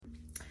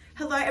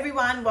Hello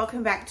everyone,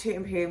 welcome back to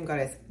Imperium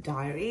Goddess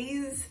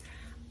Diaries.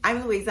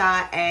 I'm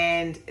Louisa,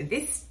 and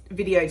this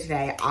video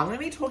today I'm going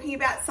to be talking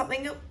about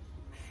something that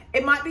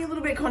it might be a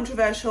little bit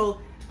controversial,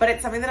 but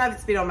it's something that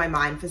I've been on my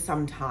mind for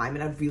some time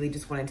and I really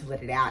just wanted to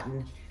let it out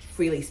and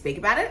freely speak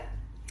about it.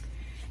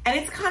 And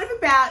it's kind of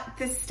about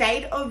the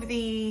state of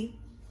the,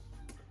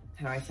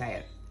 how do I say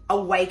it,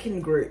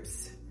 awakened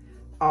groups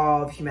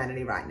of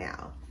humanity right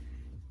now.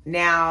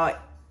 Now,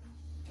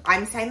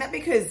 I'm saying that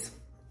because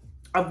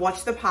I've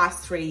watched the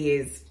past 3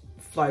 years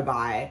flow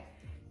by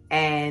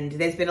and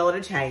there's been a lot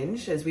of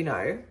change, as we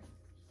know.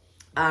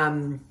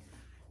 And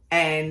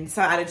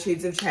some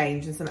attitudes have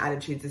changed and some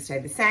attitudes have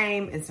stayed the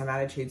same and some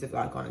attitudes have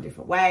gone a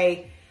different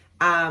way.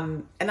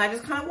 And I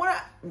just kind of want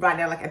to right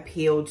now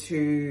appeal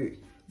to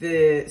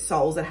the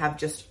souls that have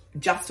just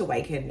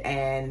awakened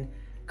and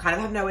kind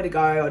of have nowhere to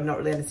go or not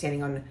really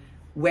understanding on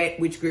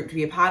which group to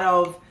be a part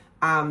of.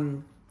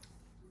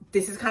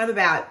 This is kind of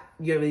about,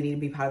 you don't really need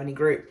to be part of any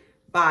group,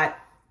 but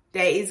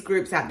there is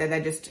groups out there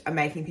that just are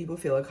making people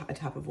feel a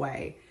type of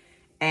way.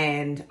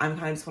 And I'm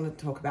kind of just want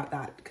to talk about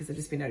that because I've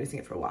just been noticing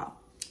it for a while.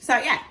 So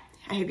yeah,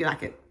 I hope you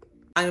like it.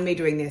 I'm going to be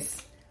doing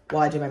this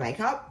while I do my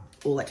makeup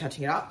or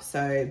touching it up.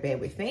 So bear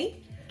with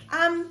me.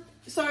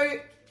 So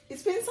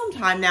it's been some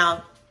time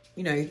now,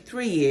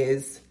 3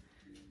 years.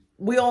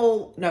 We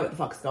all know what the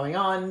fuck's going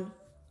on.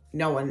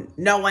 No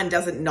one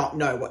doesn't not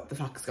know what the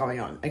fuck's going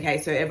on.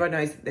 Okay. So everyone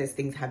knows that there's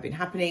things have been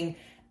happening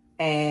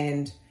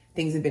and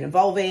things have been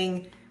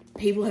evolving.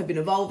 People have been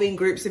evolving,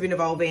 groups have been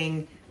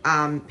evolving,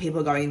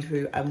 people are going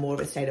into more of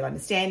a state of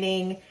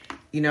understanding.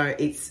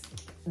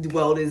 The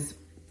world is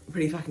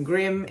pretty fucking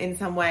grim in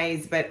some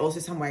ways, but also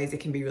some ways it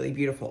can be really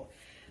beautiful.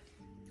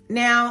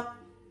 Now,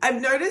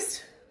 I've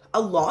noticed a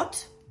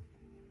lot.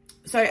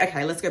 So,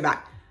 okay, let's go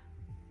back.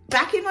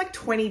 Back in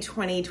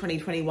 2020,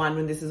 2021,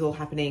 when this is all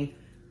happening,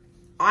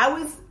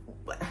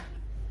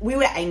 we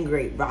were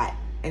angry, right?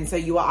 And so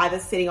you were either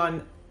sitting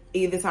on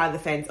either side of the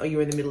fence or you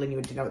were in the middle and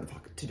you didn't know what the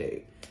fuck to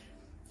do.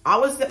 I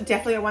was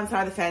definitely on one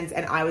side of the fence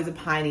and I was a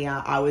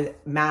pioneer. I was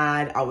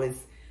mad. I was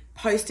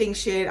posting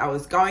shit. I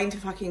was going to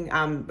fucking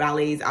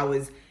rallies. I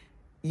was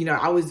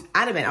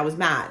adamant. I was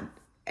mad.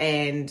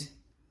 And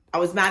I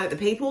was mad at the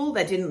people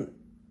that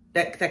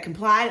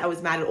complied. I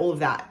was mad at all of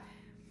that.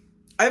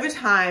 Over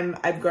time,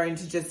 I've grown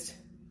to just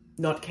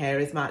not care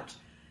as much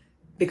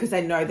because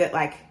I know that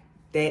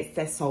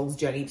their soul's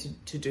journey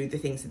to do the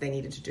things that they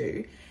needed to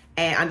do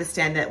and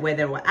understand that where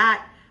they were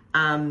at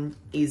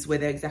is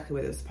exactly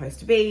where they're supposed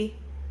to be.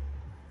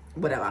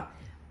 Whatever.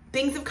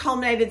 Things have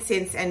culminated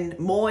since and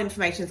more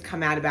information has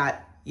come out about,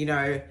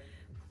 our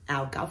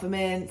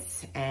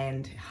governments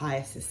and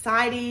higher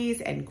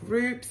societies and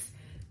groups,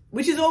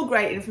 which is all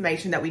great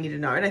information that we need to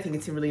know. And I think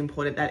it's really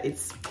important that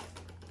it's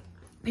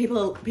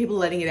people are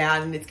letting it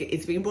out and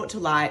it's being brought to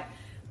light.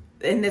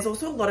 And there's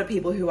also a lot of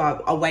people who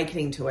are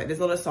awakening to it. There's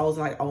a lot of souls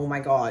oh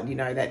my God, would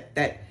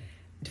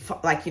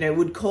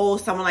call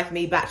someone like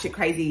me batshit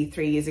crazy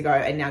 3 years ago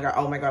and now go,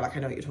 oh my God, I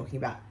know what you're talking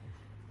about.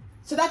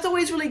 So that's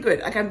always really good.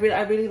 I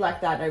really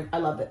like that. I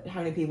love that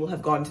how many people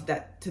have gone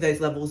to those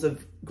levels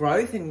of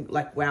growth and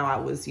wow, I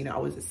was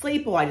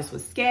asleep or I just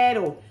was scared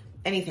or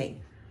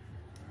anything.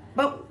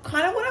 But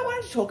kind of what I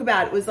wanted to talk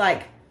about was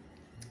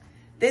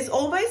there's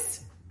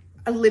almost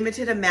a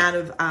limited amount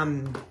of,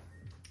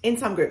 in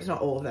some groups,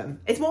 not all of them.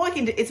 It's more like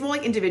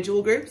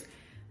individual groups,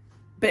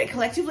 but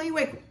collectively,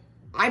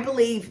 I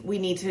believe we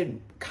need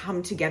to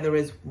come together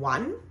as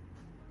one,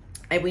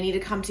 and we need to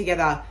come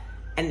together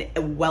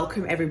and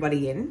welcome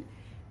everybody in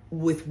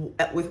with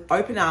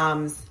open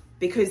arms,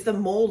 because the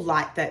more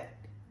light that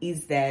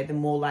is there, the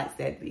more light's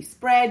there to be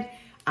spread,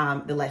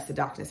 the less the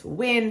darkness will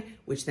win,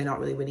 which they're not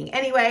really winning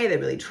anyway. They're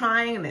really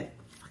trying and they're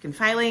fucking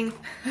failing.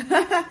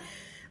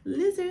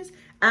 Losers.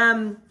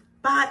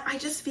 But I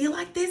just feel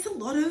like there's a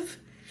lot of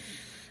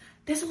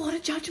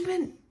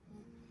judgment.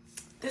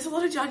 There's a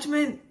lot of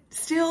judgment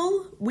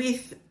still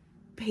with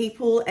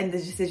people and the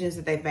decisions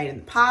that they've made in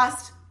the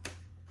past.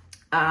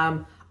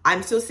 I'm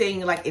still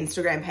seeing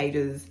Instagram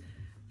pages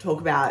talk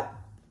about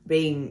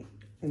being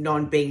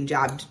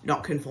jabbed,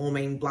 not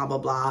conforming, blah, blah,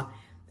 blah.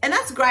 And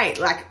that's great.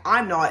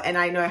 I'm not, and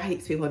I know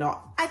heaps of people are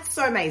not. It's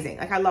so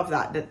amazing. I love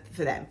that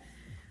for them.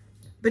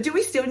 But do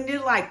we still need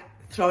to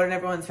throw it in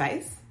everyone's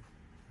face?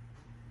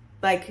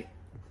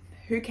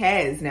 Who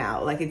cares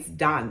now? It's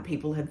done.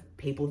 People have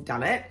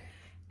done it.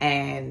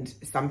 And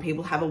some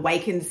people have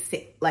awakened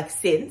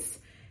since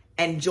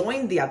and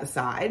joined the other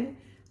side,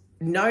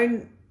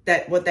 known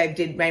that what they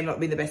did may not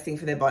be the best thing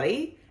for their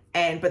body,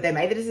 but they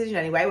made the decision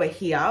anyway. We're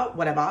here,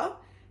 whatever.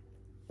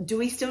 Do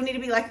we still need to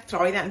be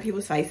throwing that in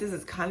people's faces?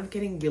 It's kind of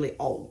getting really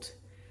old.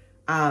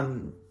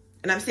 And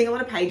I'm seeing a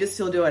lot of pages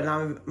still do it, and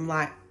I'm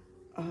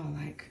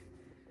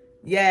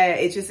yeah,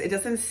 it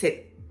doesn't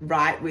sit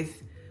right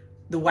with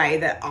the way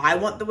that I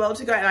want the world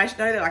to go. And I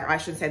know that I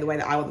shouldn't say the way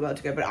that I want the world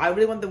to go, but I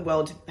really want the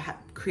world to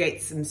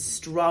create some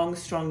strong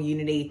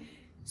unity.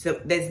 So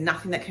there's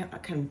nothing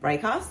that can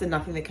break us and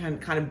nothing that can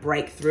kind of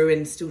break through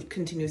and still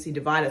continuously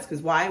divide us.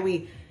 Because why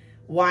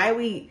are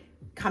we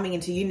coming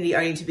into unity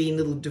only to be in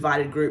little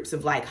divided groups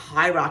of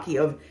hierarchy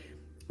of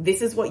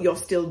this is what you're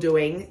still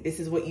doing. This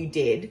is what you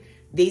did.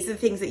 These are the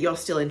things that you're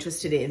still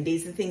interested in.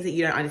 These are the things that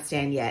you don't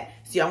understand yet.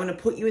 So I'm going to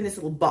put you in this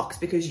little box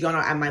because you're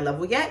not at my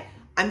level yet.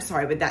 I'm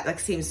sorry, but that like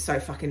seems so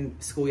fucking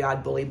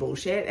schoolyard bully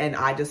bullshit. And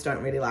I just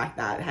don't really like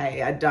that.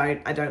 Hey, I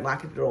don't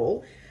like it at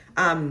all.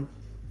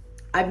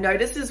 I've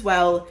noticed as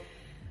well,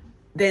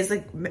 there's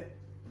like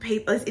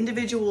people, there's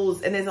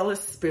individuals, and there's a lot of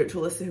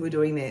spiritualists who are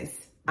doing this.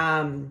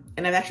 And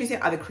I've actually seen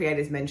other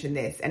creators mention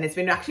this, and it's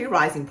been actually a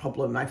rising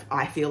problem.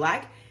 I feel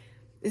like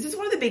this is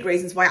one of the big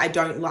reasons why I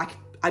don't like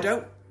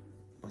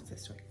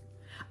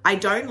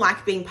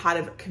being part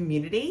of a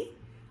community.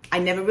 I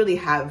never really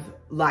have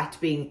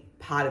liked being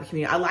part of a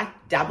community. I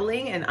like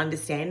dabbling and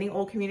understanding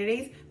all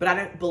communities, but I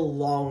don't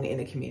belong in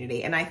a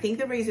community. And I think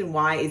the reason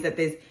why is that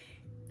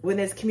when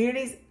there's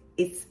communities,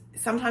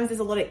 sometimes there's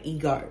a lot of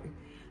ego.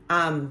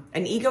 And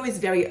ego is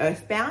very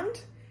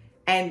earthbound,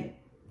 and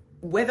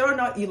whether or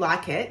not you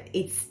like it,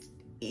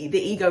 the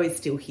ego is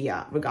still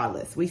here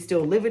regardless. We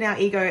still live in our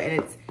ego,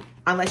 and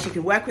unless you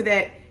can work with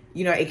it,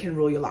 it can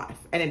rule your life,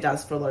 and it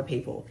does for a lot of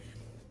people.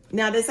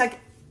 Now there's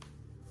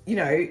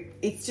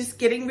it's just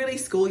getting really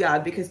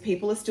schoolyard because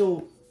people are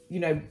still,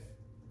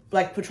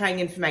 like portraying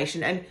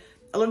information, and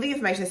a lot of the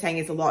information they're saying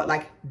is a lot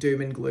like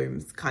doom and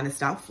glooms kind of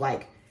stuff.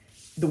 Like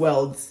the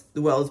world's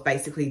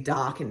basically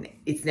dark and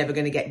it's never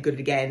going to get good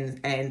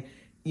again. And,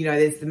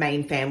 there's the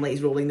main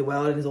families ruling the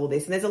world and there's all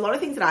this. And there's a lot of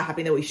things that are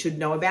happening that we should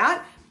know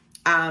about.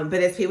 But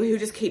there's people who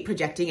just keep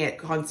projecting it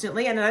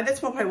constantly. And I know that's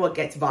probably what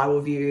gets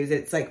viral views.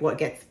 It's like what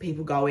gets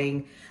people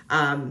going.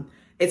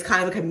 It's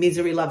kind of like a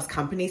misery loves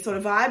company sort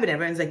of vibe, and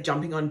everyone's like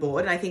jumping on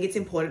board. And I think it's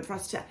important for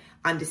us to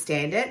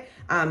understand it.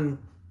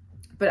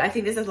 But I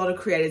think there's a lot of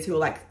creators who are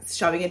like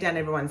shoving it down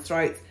everyone's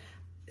throats.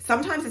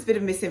 Sometimes it's a bit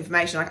of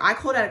misinformation. Like I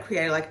called out a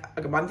creator like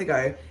a month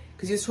ago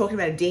because he was talking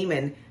about a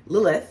demon,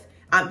 Lilith.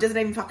 Doesn't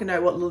even fucking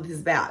know what Lilith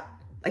is about.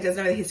 Like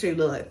doesn't know the history of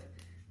Lilith.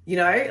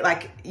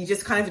 Like you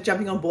just kind of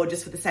jumping on board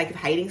just for the sake of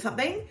hating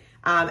something,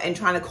 and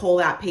trying to call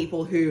out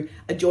people who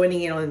are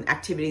joining in on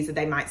activities that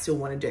they might still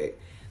want to do.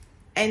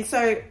 And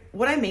so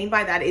what I mean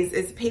by that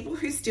is people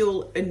who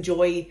still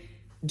enjoy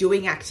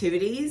doing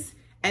activities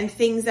and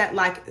things that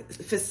like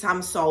for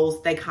some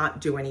souls they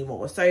can't do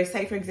anymore. So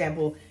say for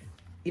example,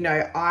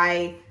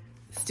 I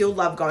still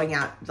love going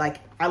out. Like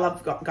I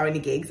love going to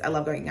gigs. I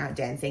love going out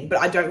dancing, but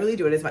I don't really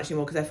do it as much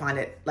anymore because I find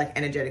it like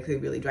energetically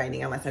really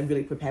draining unless I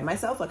really prepare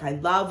myself. Like I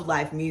love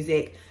live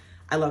music.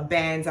 I love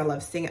bands. I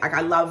love singing. Like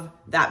I love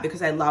that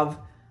because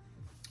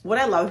what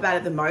I love about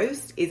it the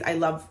most is I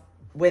love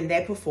when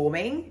they're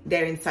performing,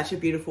 they're in such a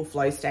beautiful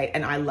flow state,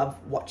 and I love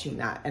watching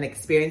that and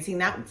experiencing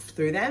that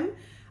through them.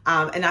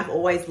 And I've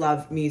always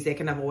loved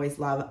music, and I've always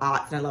loved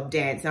arts, and I love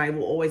dance, and I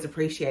will always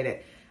appreciate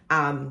it.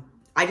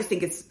 I just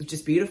think it's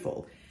just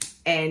beautiful.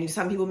 And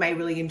some people may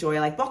really enjoy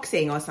like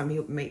boxing, or some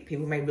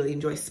people may really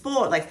enjoy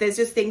sport. Like there's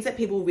just things that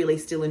people really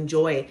still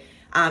enjoy.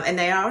 And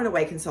they are an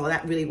awakened soul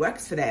that really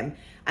works for them.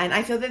 And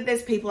I feel that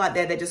there's people out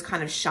there that just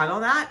kind of shun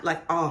on that.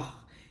 Like, oh,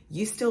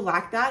 you still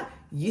like that?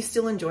 You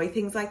still enjoy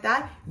things like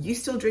that? You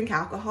still drink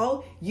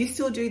alcohol? You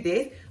still do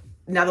this?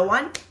 Another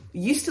one,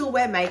 you still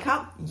wear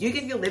makeup? You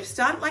get your lips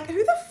done? Like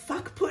who the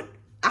fuck put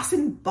us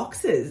in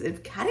boxes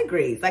and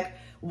categories? Like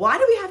why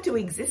do we have to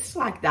exist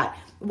like that?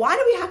 Why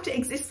do we have to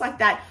exist like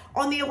that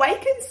on the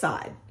awakened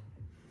side?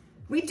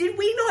 Did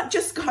we not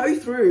just go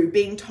through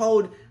being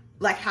told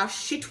like how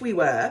shit we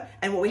were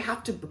and what we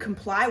have to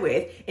comply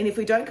with? And if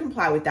we don't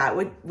comply with that,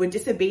 we're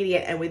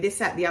disobedient and we're this,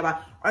 that, the other,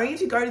 only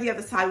to go to the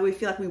other side where we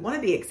feel like we want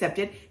to be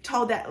accepted,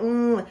 told that,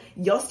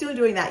 you're still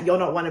doing that, you're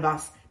not one of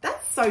us.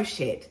 That's so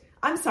shit.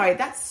 I'm sorry,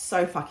 that's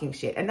so fucking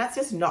shit. And that's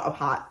just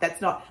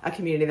that's not a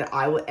community that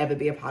I will ever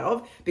be a part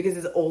of, because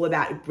it's all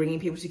about bringing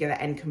people together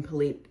and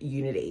complete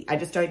unity. I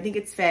just don't think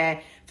it's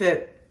fair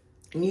for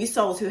new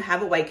souls who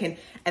have awakened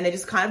and they're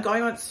just kind of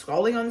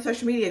scrolling on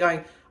social media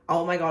going,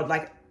 oh my God,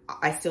 like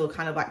I still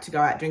kind of like to go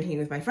out drinking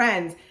with my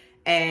friends,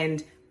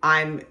 and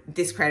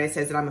this creator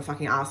says that I'm a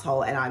fucking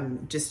asshole and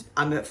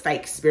I'm a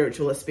fake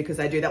spiritualist because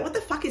I do that. What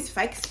the fuck is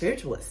fake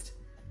spiritualist?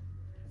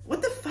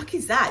 What the fuck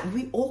is that?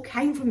 We all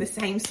came from the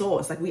same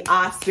source. Like we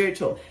are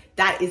spiritual.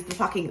 That is the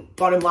fucking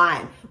bottom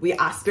line. We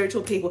are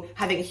spiritual people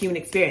having a human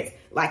experience.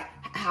 Like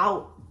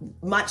how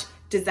much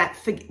does that,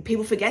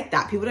 people forget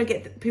that. People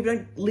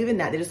don't live in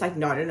that. They're just like,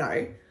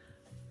 no.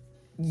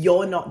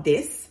 You're not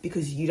this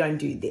because you don't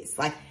do this.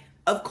 Like,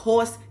 of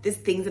course, there's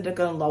things that are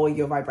going to lower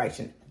your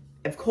vibration.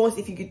 Of course,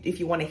 if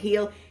you want to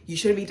heal, you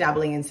shouldn't be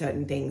dabbling in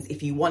certain things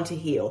if you want to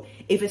heal.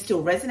 If it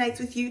still resonates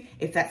with you,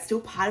 if that's still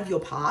part of your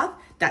path,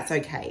 that's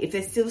okay. If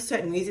there's still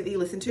certain music that you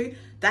listen to,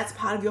 that's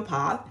part of your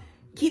path.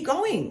 Keep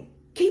going.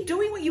 Keep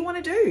doing what you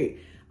want to do.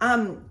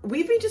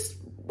 We've been just,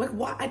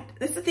 like,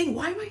 that's the thing.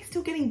 Why am I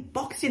still getting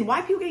boxed in? Why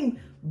are people getting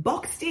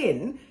boxed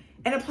in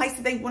a place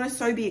that they want to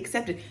so be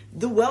accepted?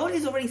 The world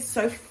is already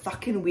so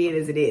fucking weird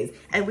as it is.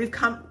 And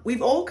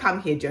we've all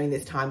come here during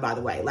this time, by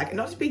the way. Like,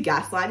 not to be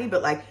gaslighty,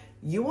 but like,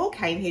 you all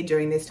came here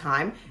during this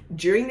time,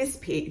 during this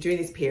period,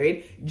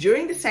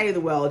 during the state of the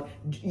world.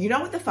 You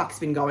know what the fuck's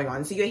been going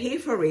on. So you're here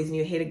for a reason.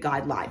 You're here to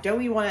guide light. Don't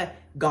we want to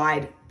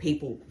guide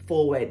people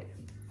forward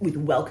with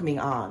welcoming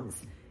arms,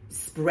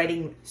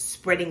 spreading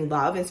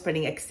love and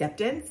spreading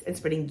acceptance and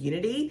spreading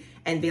unity,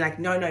 and be like,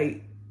 no,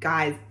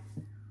 guys,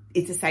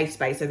 it's a safe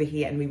space over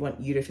here and we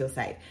want you to feel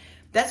safe.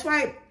 That's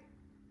why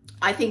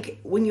I think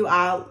when you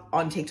are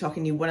on TikTok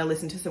and you want to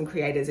listen to some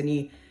creators and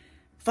you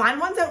find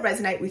ones that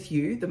resonate with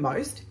you the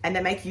most and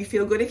that make you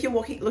feel good. If you're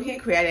looking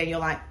at creator and you're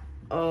like,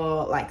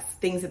 oh, like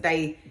things that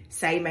they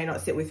say may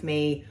not sit with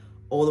me,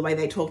 or the way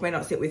they talk may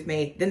not sit with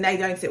me, then they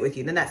don't sit with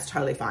you. Then that's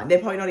totally fine. They're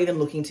probably not even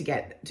looking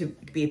to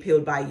be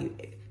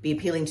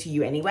appealing to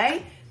you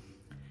anyway.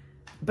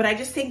 But I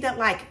just think that,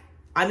 like,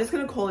 I'm just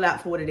going to call it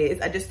out for what it is.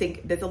 I just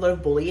think there's a lot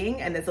of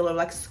bullying and there's a lot of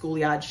like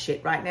schoolyard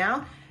shit right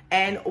now.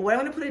 And what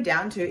I'm going to put it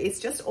down to is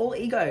just all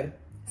ego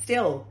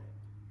still.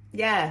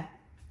 Yeah.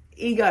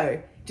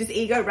 Ego. Just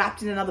ego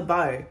wrapped in another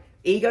bow.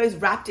 Ego's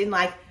wrapped in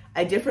like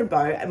a different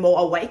bow, a more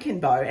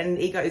awakened bow. And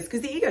ego is,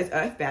 because the ego is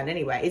earthbound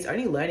anyway. It's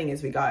only learning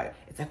as we go.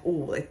 It's like, oh,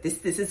 like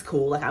this is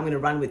cool. Like, I'm going to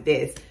run with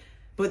this.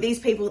 But these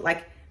people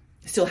like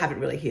still haven't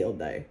really healed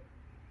though.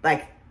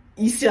 Like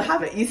you still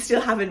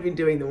haven't been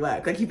doing the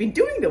work. Like, you've been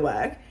doing the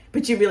work,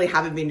 but you really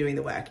haven't been doing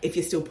the work if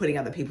you're still putting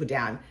other people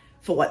down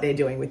for what they're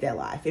doing with their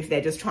life. If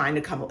they're just trying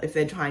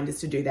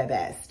just to do their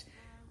best,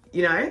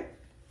 you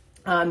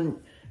know?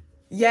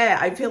 Yeah,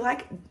 I feel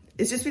like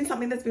it's just been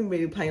something that's been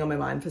really playing on my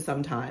mind for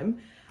some time.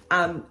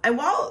 And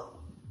while,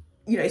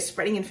 you know,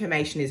 spreading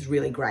information is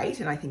really great,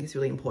 and I think it's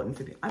really important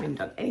for people, I haven't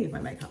done any of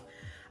my makeup.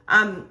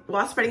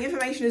 While spreading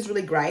information is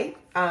really great,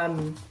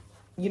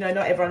 you know,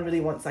 not everyone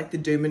really wants like the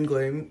doom and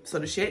gloom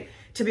sort of shit.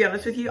 To be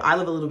honest with you, I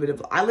live a little bit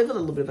of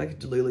like a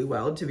Delulu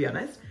world, to be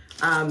honest.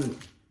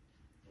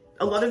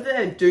 A lot of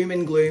the doom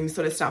and gloom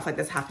sort of stuff like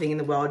that's happening in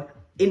the world,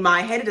 in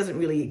my head, it doesn't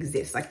really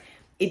exist. Like,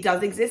 it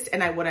does exist,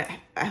 and I want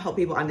to help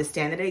people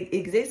understand that it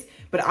exists,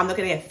 but I'm not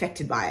going to get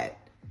affected by it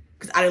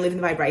because I don't live in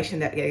the vibration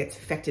that gets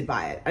affected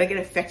by it. I don't get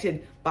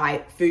affected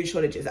by food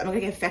shortages. I'm not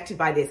going to get affected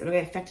by this. I'm not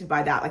going to get affected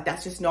by that. Like,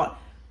 that's just not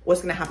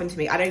what's going to happen to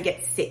me. I don't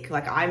get sick.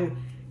 Like,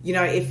 I'm, you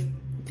know, if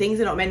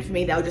things are not meant for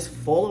me, they'll just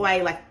fall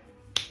away like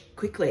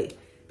quickly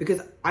because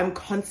I'm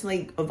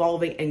constantly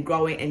evolving and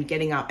growing and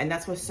getting up, and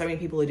that's what so many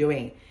people are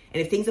doing.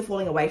 And if things are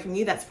falling away from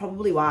you, that's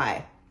probably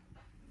why.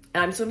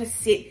 And I'm just going to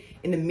sit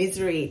in the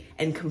misery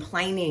and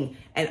complaining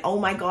and, oh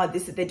my God,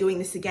 they're doing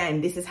this again.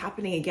 This is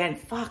happening again.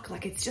 Fuck,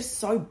 like, it's just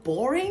so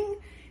boring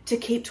to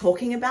keep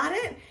talking about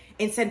it.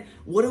 Instead,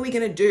 what are we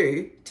going to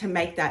do to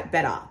make that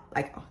better?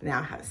 Like, oh, now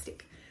I have a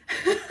stick.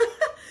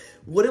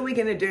 What are we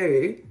going to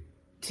do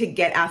to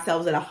get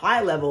ourselves at a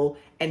high level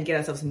and get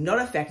ourselves not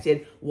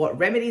affected? What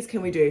remedies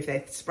can we do? If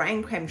they're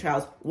spraying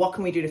chemtrails, what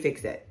can we do to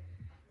fix it?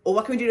 Or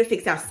what can we do to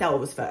fix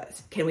ourselves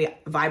first? Can we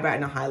vibrate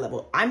on a high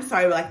level? I'm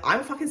sorry, like,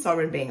 I'm a fucking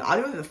sovereign being. I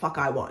do whatever the fuck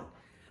I want.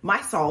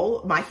 My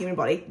soul, my human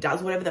body,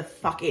 does whatever the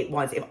fuck it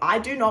wants. If I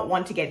do not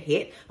want to get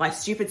hit by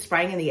stupid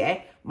spraying in the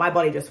air, my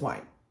body just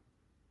won't.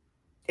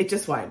 It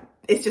just won't.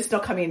 It's just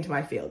not coming into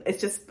my field.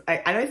 It's just,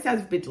 I know it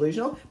sounds a bit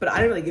delusional, but I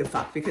don't really give a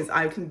fuck because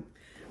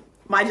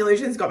my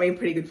delusions got me in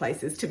pretty good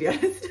places, to be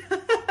honest.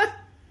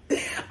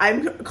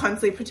 I'm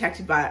constantly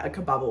protected by a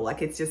bubble. Like,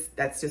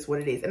 that's just what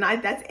it is. And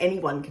that's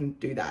anyone can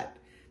do that.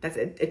 That's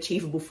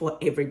achievable for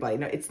everybody.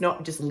 No, it's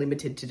not just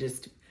limited to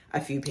just a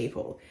few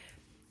people.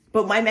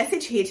 But my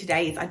message here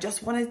today is I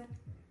just want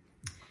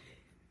to,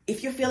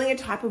 if you're feeling a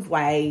type of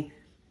way,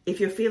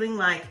 if you're feeling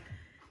like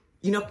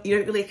you don't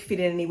really fit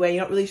in anywhere,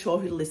 you're not really sure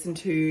who to listen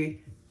to,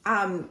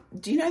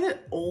 do you know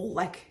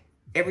that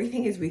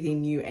everything is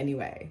within you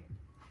anyway?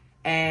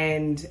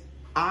 And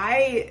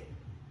I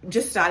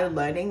just started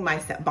learning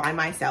by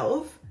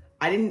myself.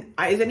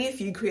 There's only a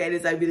few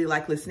creators I really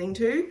like listening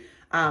to.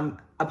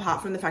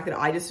 Apart from the fact that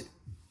I just,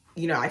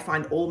 you know, I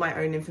find all my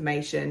own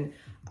information.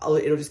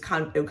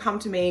 It'll come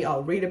to me.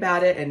 I'll read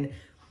about it, and,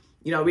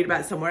 you know, I'll read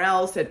about it somewhere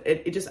else.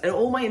 And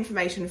all my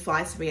information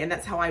flies to me, and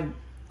that's how I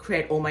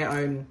create all my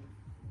own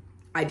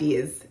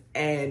ideas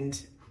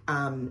and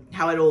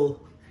how it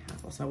all.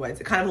 I've lost my words.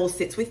 It kind of all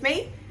sits with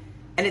me,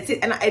 and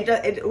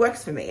it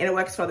works for me, and it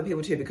works for other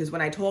people too. Because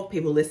when I talk,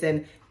 people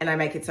listen, and I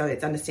make it so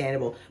it's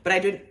understandable.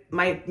 But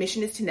my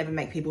mission is to never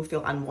make people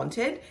feel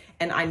unwanted,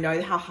 and I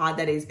know how hard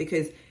that is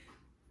because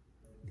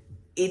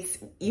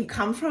you could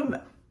come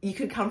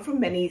from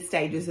many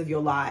stages of your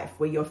life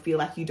where you feel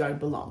like you don't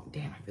belong.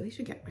 Damn, I really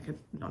should get like a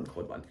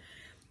non-cord one.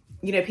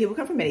 You know, people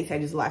come from many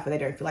stages of life where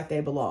they don't feel like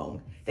they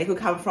belong. They could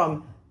come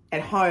from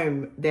at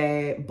home,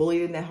 they're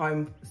bullied in their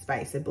home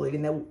space, they're bullied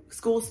in their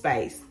school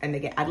space, and they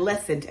get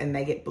adolescent and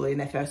they get bullied in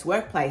their first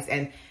workplace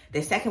and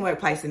their second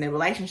workplace and their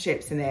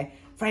relationships and their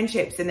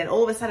friendships. And then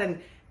all of a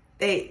sudden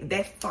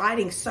they're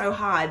fighting so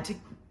hard to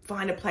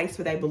find a place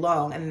where they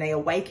belong, and then they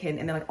awaken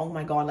and they're like, oh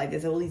my God, like,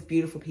 there's all these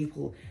beautiful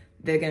people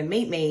that are going to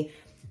meet me.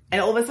 And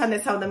all of a sudden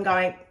there's some of them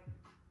going,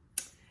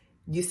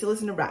 you still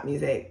listen to rap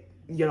music,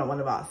 you're not one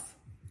of us.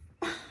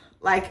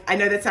 Like, I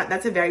know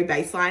that's a very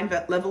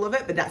baseline level of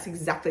it, but that's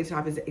exactly the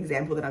type of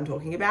example that I'm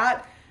talking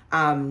about.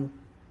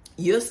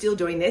 You're still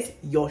doing this,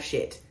 you're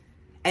shit.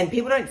 And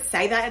people don't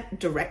say that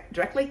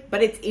directly,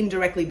 but it's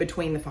indirectly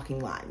between the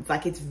fucking lines.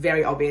 Like, it's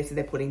very obvious that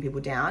they're putting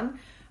people down.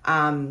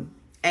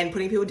 and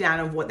putting people down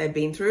on what they've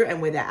been through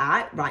and where they're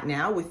at right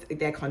now with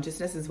their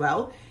consciousness as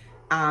well.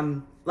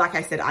 Like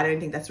I said, I don't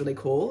think that's really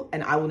cool,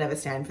 and I will never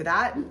stand for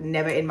that.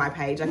 Never in my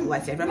page, like, will I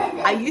stand for it.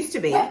 I used to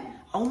be.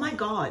 Oh my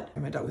God.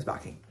 And my dog was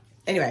barking.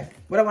 Anyway,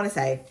 what I want to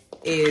say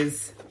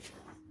is,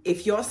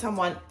 if you're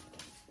someone,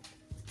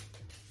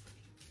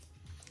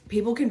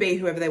 people can be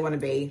whoever they want to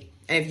be.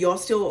 And if you're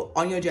still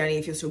on your journey,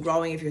 if you're still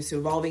growing, if you're still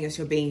evolving, if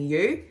you're being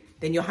you,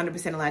 then you're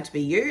 100% allowed to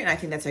be you. And I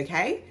think that's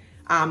okay.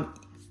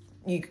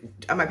 You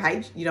on my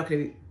page, you're not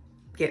going to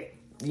get,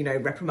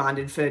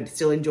 reprimanded for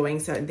still enjoying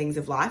certain things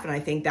of life. And I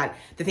think that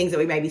the things that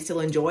we maybe still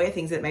enjoy are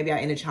things that maybe our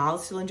inner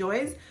child still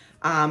enjoys.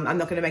 I'm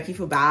not going to make you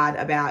feel bad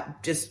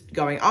about just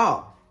going,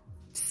 oh,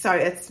 so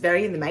it's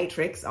very in the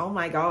Matrix. Oh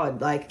my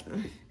God. Like,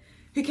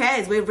 who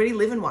cares? We're already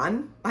living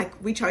one.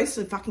 Like, we chose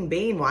to fucking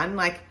be in one.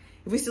 Like,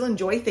 if we still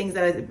enjoy things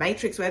that are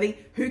Matrix worthy,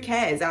 who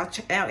cares? Our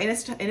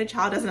inner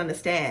child doesn't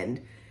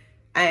understand.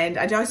 And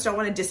I just don't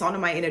want to dishonor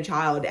my inner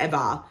child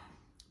ever,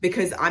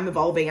 because I'm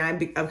evolving and I'm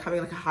becoming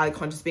like a highly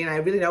conscious being. And I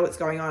really know what's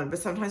going on. But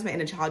sometimes my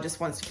inner child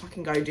just wants to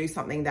fucking go do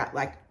something that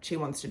like she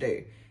wants to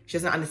do. She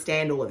doesn't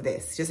understand all of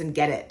this. She doesn't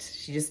get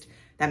it.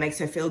 That makes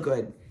her feel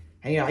good.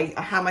 And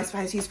how am I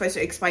supposed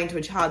to explain to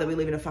a child that we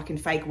live in a fucking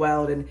fake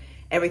world and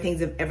everything's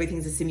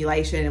a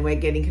simulation and we're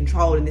getting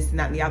controlled and this and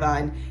that and the other,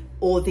 and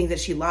all the things that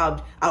she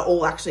loved are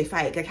all actually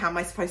fake? Like, how am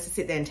I supposed to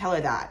sit there and tell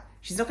her that?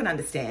 She's not going to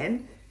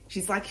understand.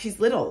 She's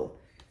little.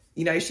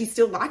 She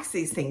still likes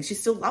these things. She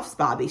still loves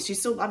Barbies. She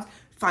still loves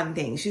fun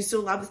things. She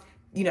still loves,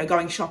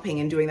 going shopping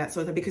and doing that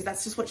sort of thing, because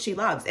that's just what she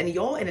loves. And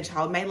your inner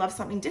child may love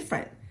something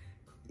different.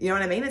 You know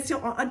what I mean? And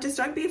still, just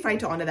don't be afraid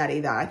to honor that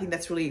either. I think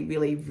that's really,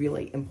 really,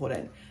 really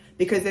important,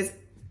 because there's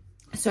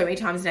so many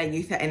times in our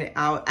youth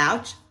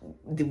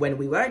and when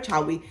we were a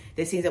child,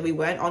 there's things that we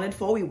weren't honored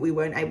for. We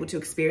weren't able to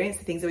experience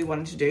the things that we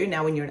wanted to do.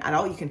 Now, when you're an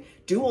adult, you can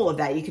do all of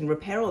that. You can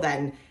repair all that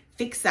and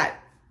fix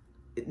that.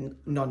 It's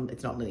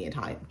not linear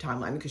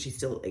timeline, because she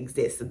still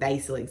exists. They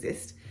still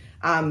exist.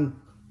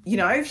 You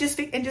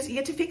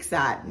get to fix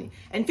that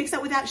and fix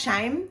that without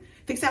shame.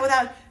 Fix that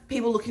without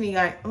people looking at you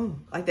going, oh,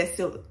 like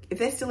if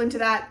they're still into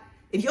that.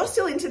 If you're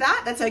still into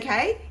that, that's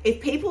okay.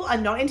 If people are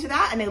not into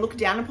that and they look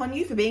down upon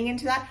you for being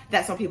into that,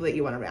 that's not people that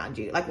you want around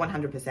you. Like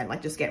 100%.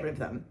 Like, just get rid of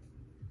them.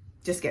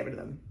 Just get rid of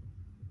them.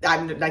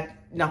 I'm like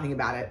nothing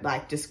about it.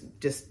 Like, just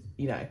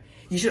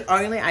you should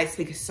only, I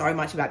speak so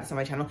much about this on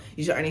my channel,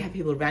 you should only have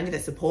people around you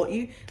that support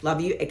you,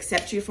 love you,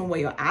 accept you from where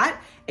you're at,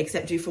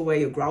 accept you for where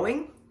you're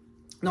growing.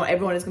 Not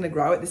everyone is going to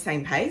grow at the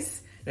same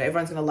pace. Not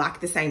everyone's going to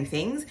like the same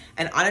things.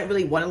 And I don't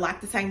really want to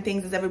like the same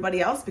things as everybody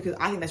else, because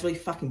I think that's really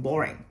fucking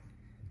boring,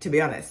 to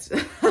be honest.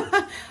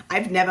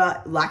 I've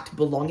never liked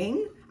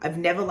belonging. I've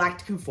never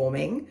liked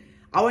conforming.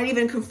 I won't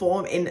even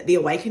conform in the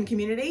awakened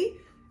community.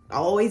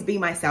 I'll always be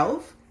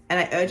myself. And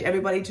I urge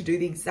everybody to do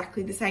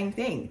exactly the same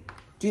thing.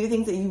 Do the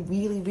things that you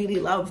really, really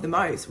love the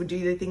most. Or do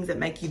the things that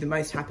make you the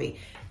most happy.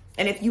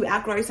 And if you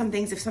outgrow some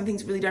things, if some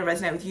things really don't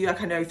resonate with you,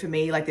 like I know for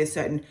me, like there's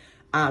certain,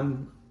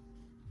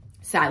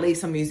 sadly,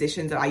 some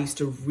musicians that I used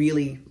to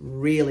really,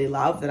 really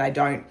love that I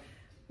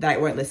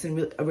won't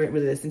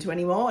really listen to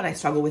anymore, and I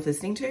struggle with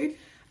listening to.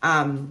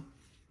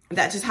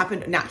 That just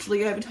happened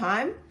naturally over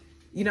time,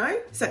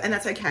 so, and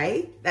that's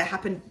okay. That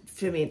happened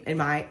for me in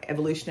my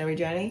evolutionary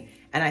journey,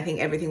 and I think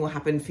everything will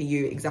happen for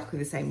you exactly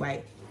the same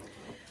way.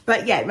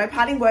 But yeah, my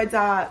parting words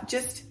are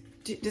just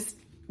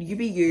you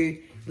be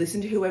you,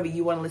 listen to whoever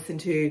you want to listen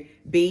to,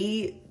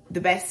 be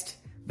the best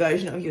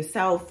version of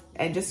yourself,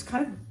 and just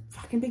kind of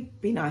fucking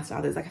be nice to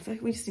others. Like, I feel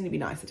like we just need to be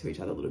nicer to each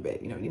other a little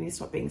bit. You need to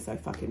stop being so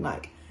fucking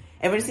like,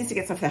 everyone just needs to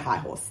get off their high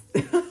horse.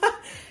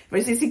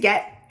 Everyone just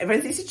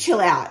needs to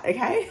chill out,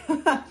 okay?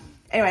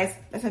 Anyways,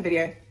 that's my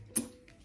video.